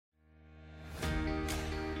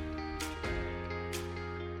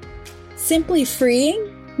Simply freeing?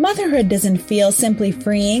 Motherhood doesn't feel simply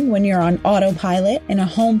freeing when you're on autopilot in a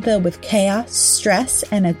home filled with chaos, stress,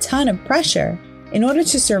 and a ton of pressure. In order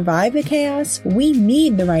to survive the chaos, we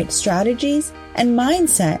need the right strategies and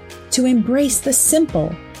mindset to embrace the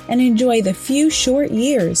simple and enjoy the few short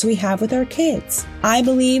years we have with our kids. I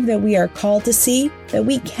believe that we are called to see that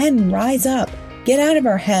we can rise up, get out of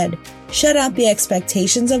our head, shut out the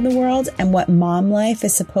expectations of the world and what mom life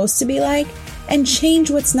is supposed to be like, and change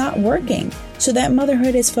what's not working so that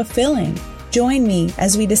motherhood is fulfilling. Join me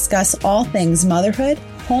as we discuss all things motherhood,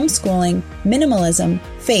 homeschooling, minimalism,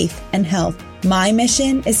 faith, and health. My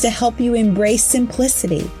mission is to help you embrace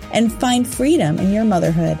simplicity and find freedom in your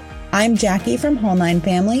motherhood. I'm Jackie from Whole Nine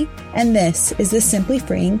Family, and this is the Simply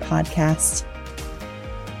Freeing Podcast.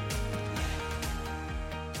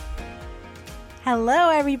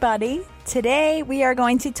 Hello, everybody. Today, we are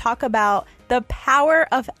going to talk about the power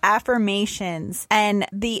of affirmations and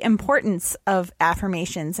the importance of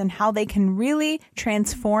affirmations and how they can really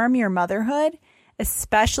transform your motherhood,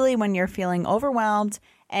 especially when you're feeling overwhelmed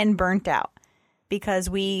and burnt out. Because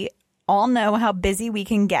we all know how busy we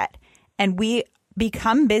can get, and we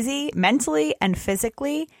become busy mentally and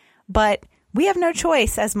physically, but we have no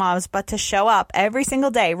choice as moms but to show up every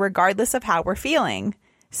single day, regardless of how we're feeling.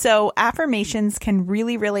 So affirmations can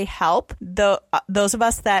really, really help those of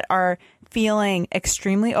us that are feeling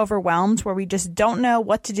extremely overwhelmed, where we just don't know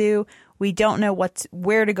what to do. We don't know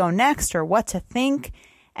where to go next or what to think.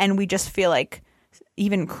 And we just feel like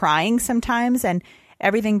even crying sometimes, and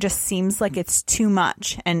everything just seems like it's too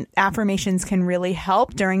much. And affirmations can really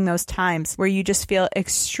help during those times where you just feel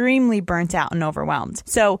extremely burnt out and overwhelmed.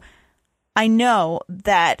 So I know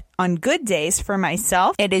that on good days for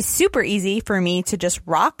myself, it is super easy for me to just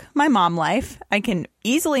rock my mom life. I can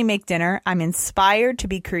easily make dinner. I'm inspired to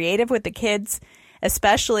be creative with the kids,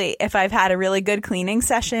 especially if I've had a really good cleaning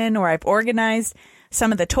session or I've organized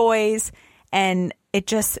some of the toys, and it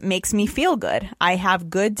just makes me feel good. I have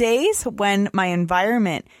good days when my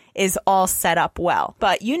environment is all set up well.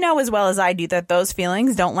 But you know as well as I do that those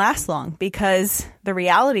feelings don't last long, because the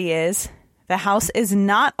reality is the house is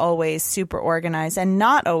not always super organized and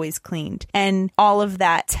not always cleaned. And all of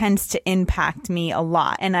that tends to impact me a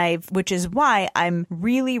lot. Which is why I'm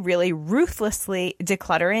really, really ruthlessly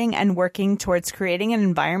decluttering and working towards creating an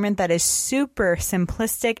environment that is super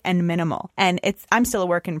simplistic and minimal. And I'm still a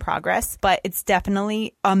work in progress, but it's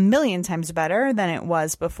definitely a million times better than it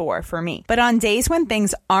was before for me. But on days when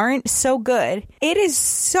things aren't so good, it is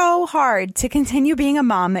so hard to continue being a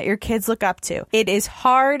mom that your kids look up to. It is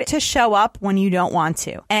hard to show up when you don't want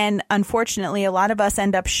to. And unfortunately, a lot of us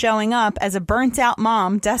end up showing up as a burnt out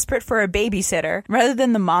mom, desperate for a babysitter, rather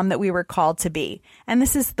than the mom that we were called to be. And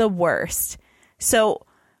this is the worst. So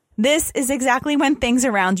this is exactly when things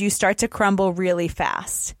around you start to crumble really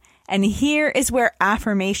fast. And here is where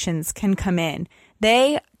affirmations can come in.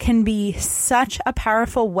 They can be such a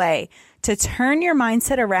powerful way to turn your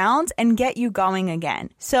mindset around and get you going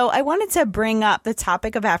again. So I wanted to bring up the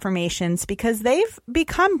topic of affirmations because they've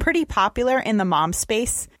become pretty popular in the mom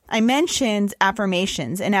space. I mentioned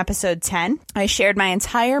affirmations in episode 10. I shared my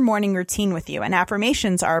entire morning routine with you, and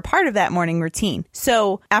affirmations are a part of that morning routine.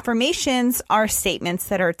 So affirmations are statements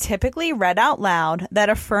that are typically read out loud that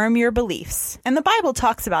affirm your beliefs. And the Bible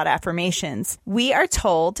talks about affirmations. We are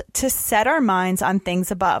told to set our minds on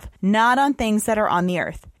things above, not on things that are on the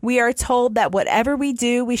earth. We are told that whatever we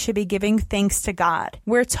do, we should be giving thanks to God.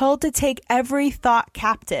 We're told to take every thought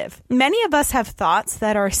captive. Many of us have thoughts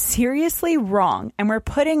that are seriously wrong, and we're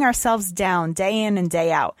putting ourselves down day in and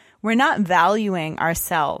day out. We're not valuing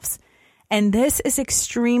ourselves. And this is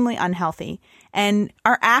extremely unhealthy. And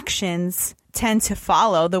our actions tend to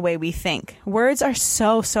follow the way we think. Words are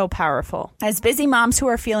so, so powerful. As busy moms who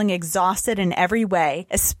are feeling exhausted in every way,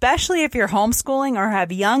 especially if you're homeschooling or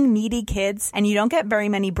have young, needy kids and you don't get very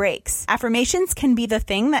many breaks, affirmations can be the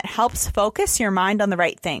thing that helps focus your mind on the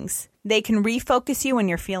right things. They can refocus you when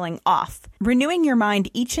you're feeling off. Renewing your mind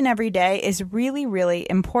each and every day is really, really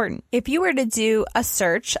important. If you were to do a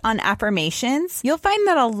search on affirmations, you'll find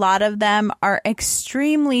that a lot of them are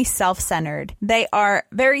extremely self-centered. They are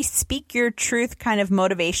very speak your truth kind of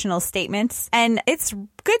motivational statements. And it's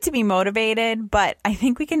good to be motivated, but I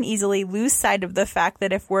think we can easily lose sight of the fact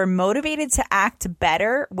that if we're motivated to act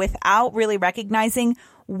better without really recognizing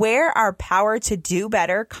where our power to do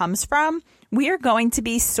better comes from, we are going to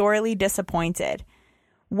be sorely disappointed.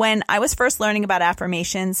 When I was first learning about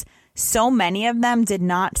affirmations, so many of them did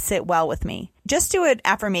not sit well with me. Just do an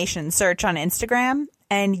affirmation search on Instagram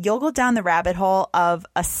and you'll go down the rabbit hole of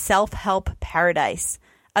a self-help paradise.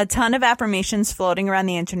 A ton of affirmations floating around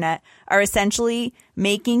the internet are essentially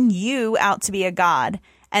making you out to be a god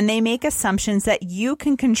and they make assumptions that you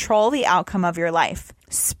can control the outcome of your life.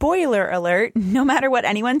 Spoiler alert, no matter what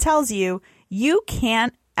anyone tells you, you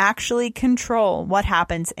can't actually control what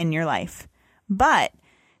happens in your life. But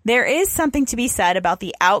there is something to be said about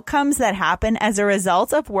the outcomes that happen as a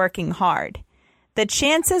result of working hard. The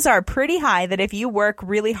chances are pretty high that if you work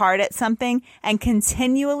really hard at something and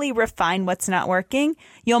continually refine what's not working,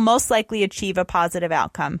 you'll most likely achieve a positive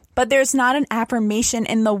outcome. But there's not an affirmation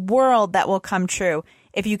in the world that will come true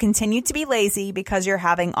if you continue to be lazy because you're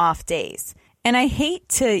having off days. And I hate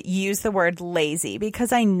to use the word lazy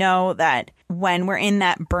because I know that when we're in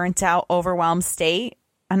that burnt out, overwhelmed state,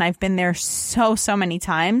 and I've been there so many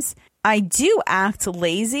times, I do act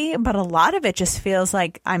lazy, but a lot of it just feels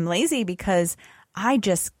like I'm lazy because I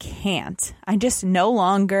just can't. I just no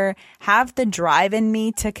longer have the drive in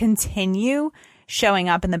me to continue showing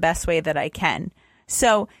up in the best way that I can.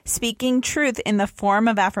 So speaking truth in the form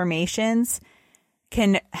of affirmations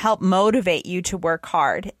can help motivate you to work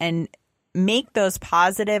hard and make those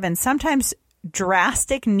positive and sometimes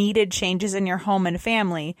drastic needed changes in your home and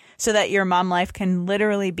family so that your mom life can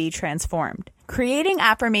literally be transformed. Creating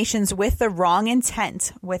affirmations with the wrong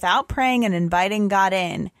intent, without praying and inviting God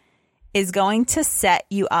in, is going to set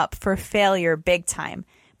you up for failure big time.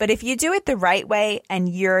 But if you do it the right way and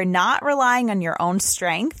you're not relying on your own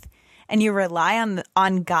strength and you rely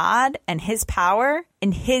on God and His power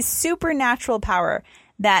and His supernatural power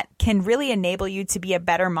that can really enable you to be a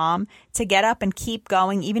better mom, to get up and keep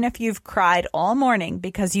going, even if you've cried all morning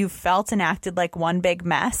because you've felt and acted like one big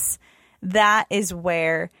mess, that is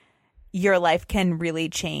where your life can really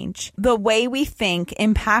change. The way we think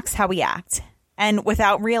impacts how we act. And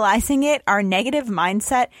without realizing it, our negative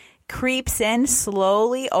mindset creeps in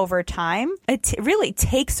slowly over time. It really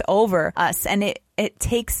takes over us, and it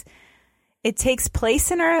takes place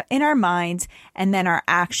in our minds, and then our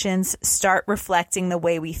actions start reflecting the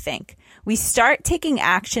way we think. We start taking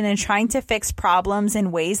action and trying to fix problems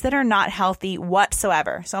in ways that are not healthy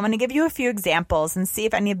whatsoever. So I'm going to give you a few examples and see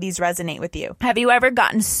if any of these resonate with you. Have you ever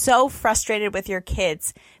gotten so frustrated with your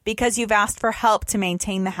kids because you've asked for help to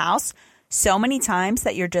maintain the house so many times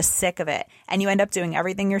that you're just sick of it and you end up doing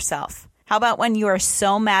everything yourself? How about when you are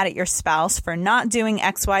so mad at your spouse for not doing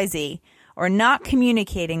XYZ or not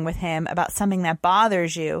communicating with him about something that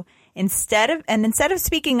bothers you, instead of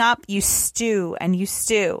speaking up, you stew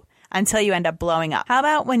until you end up blowing up? How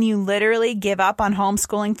about when you literally give up on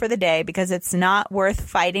homeschooling for the day because it's not worth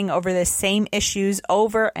fighting over the same issues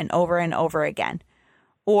over and over and over again?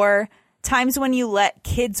 Or times when you let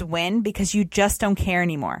kids win because you just don't care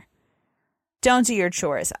anymore. Don't do your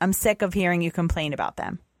chores. I'm sick of hearing you complain about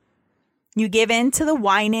them. You give in to the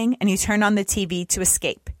whining and you turn on the TV to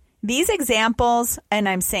escape. These examples, and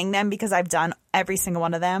I'm saying them because I've done every single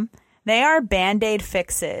one of them, they are Band-Aid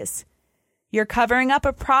fixes. You're covering up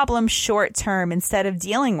a problem short term instead of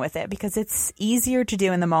dealing with it because it's easier to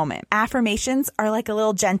do in the moment. Affirmations are like a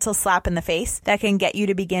little gentle slap in the face that can get you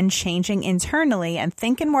to begin changing internally and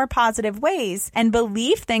think in more positive ways and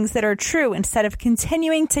believe things that are true instead of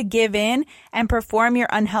continuing to give in and perform your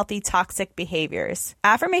unhealthy, toxic behaviors.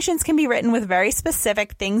 Affirmations can be written with very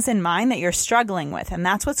specific things in mind that you're struggling with, and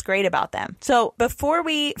that's what's great about them. So before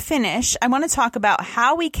we finish, I want to talk about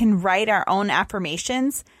how we can write our own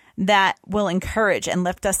affirmations that will encourage and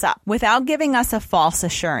lift us up without giving us a false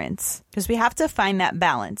assurance, because we have to find that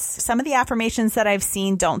balance. Some of the affirmations that I've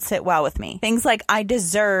seen don't sit well with me. Things like, I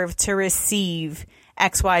deserve to receive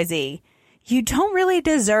XYZ. You don't really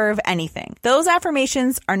deserve anything. Those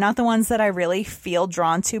affirmations are not the ones that I really feel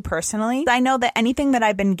drawn to personally. I know that anything that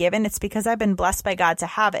I've been given, it's because I've been blessed by God to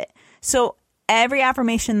have it. So every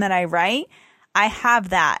affirmation that I write, I have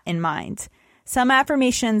that in mind. Some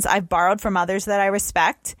affirmations I've borrowed from others that I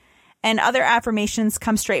respect, and other affirmations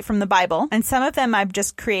come straight from the Bible, and some of them I've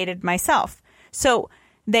just created myself. So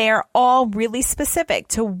they are all really specific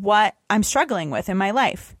to what I'm struggling with in my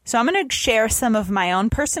life. So I'm going to share some of my own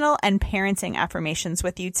personal and parenting affirmations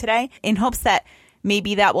with you today in hopes that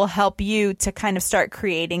maybe that will help you to kind of start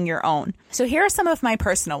creating your own. So here are some of my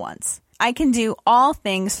personal ones. I can do all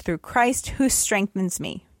things through Christ who strengthens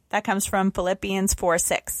me. That comes from Philippians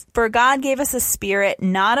 4:6. For God gave us a spirit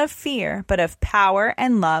not of fear, but of power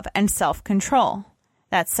and love and self-control.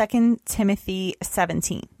 That's 2 Timothy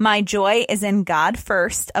 17. My joy is in God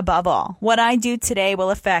first, above all. What I do today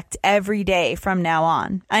will affect every day from now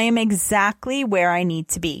on. I am exactly where I need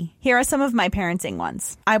to be. Here are some of my parenting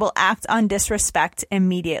ones. I will act on disrespect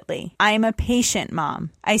immediately. I am a patient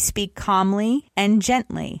mom. I speak calmly and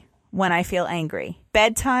gently when I feel angry.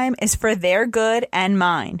 Bedtime is for their good and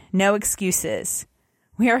mine. No excuses.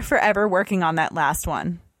 We are forever working on that last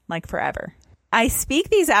one, like forever. I speak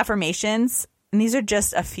these affirmations and these are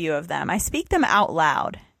just a few of them, I speak them out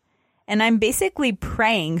loud. And I'm basically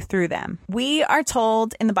praying through them. We are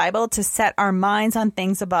told in the Bible to set our minds on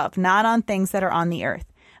things above, not on things that are on the earth.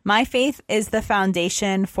 My faith is the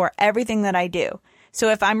foundation for everything that I do. So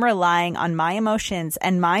if I'm relying on my emotions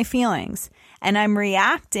and my feelings, and I'm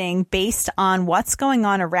reacting based on what's going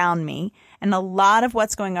on around me, and a lot of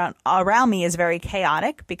what's going on around me is very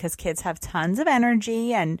chaotic because kids have tons of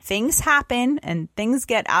energy and things happen and things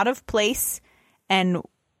get out of place, and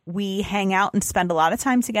we hang out and spend a lot of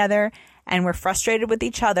time together, and we're frustrated with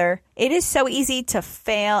each other. It is so easy to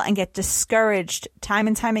fail and get discouraged time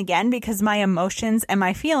and time again because my emotions and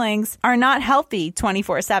my feelings are not healthy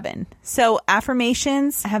 24/7. So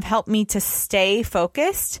affirmations have helped me to stay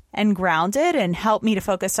focused and grounded and help me to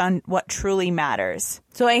focus on what truly matters.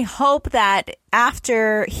 So I hope that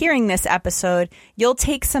after hearing this episode, you'll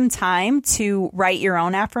take some time to write your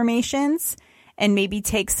own affirmations and maybe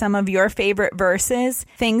take some of your favorite verses,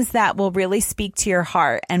 things that will really speak to your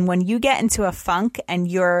heart. And when you get into a funk and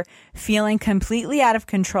you're feeling completely out of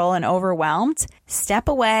control and overwhelmed, step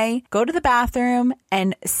away, go to the bathroom,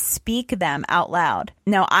 and speak them out loud.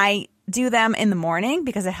 Now, I do them in the morning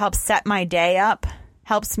because it helps set my day up,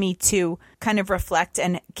 helps me to kind of reflect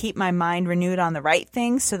and keep my mind renewed on the right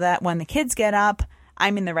things so that when the kids get up,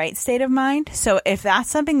 I'm in the right state of mind. So if that's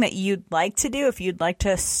something that you'd like to do, if you'd like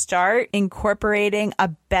to start incorporating a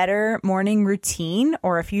better morning routine,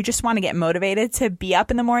 or if you just want to get motivated to be up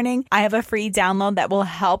in the morning, I have a free download that will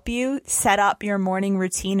help you set up your morning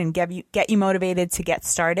routine and get you motivated to get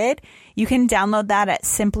started. You can download that at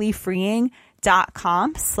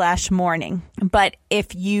simplyfreeing.com/morning. But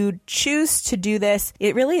if you choose to do this,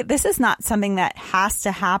 this is not something that has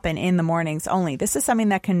to happen in the mornings only. This is something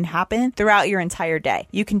that can happen throughout your entire day.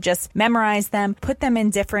 You can just memorize them, put them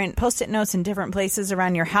in different Post-it notes in different places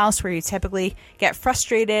around your house where you typically get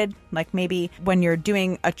frustrated, like maybe when you're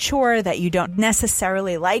doing a chore that you don't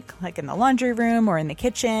necessarily like in the laundry room or in the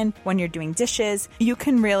kitchen, when you're doing dishes. You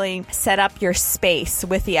can really set up your space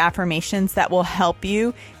with the affirmations that will help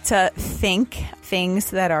you to think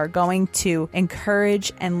things that are going to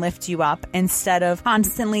encourage and lift you up instead of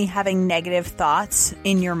constantly having negative thoughts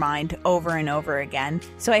in your mind over and over again.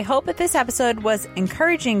 So I hope that this episode was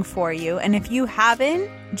encouraging for you. And if you haven't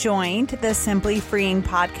joined the Simply Freeing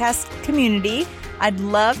podcast community, I'd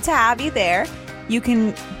love to have you there. You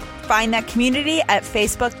can find that community at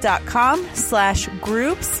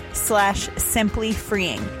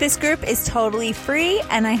facebook.com/groups/simplyfreeing. This group is totally free,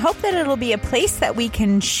 and I hope that it'll be a place that we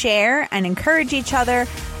can share and encourage each other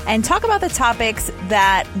and talk about the topics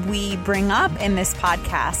that we bring up in this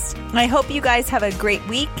podcast. I hope you guys have a great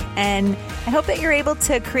week, and I hope that you're able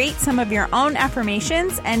to create some of your own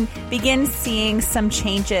affirmations and begin seeing some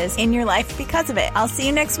changes in your life because of it. I'll see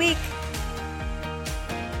you next week.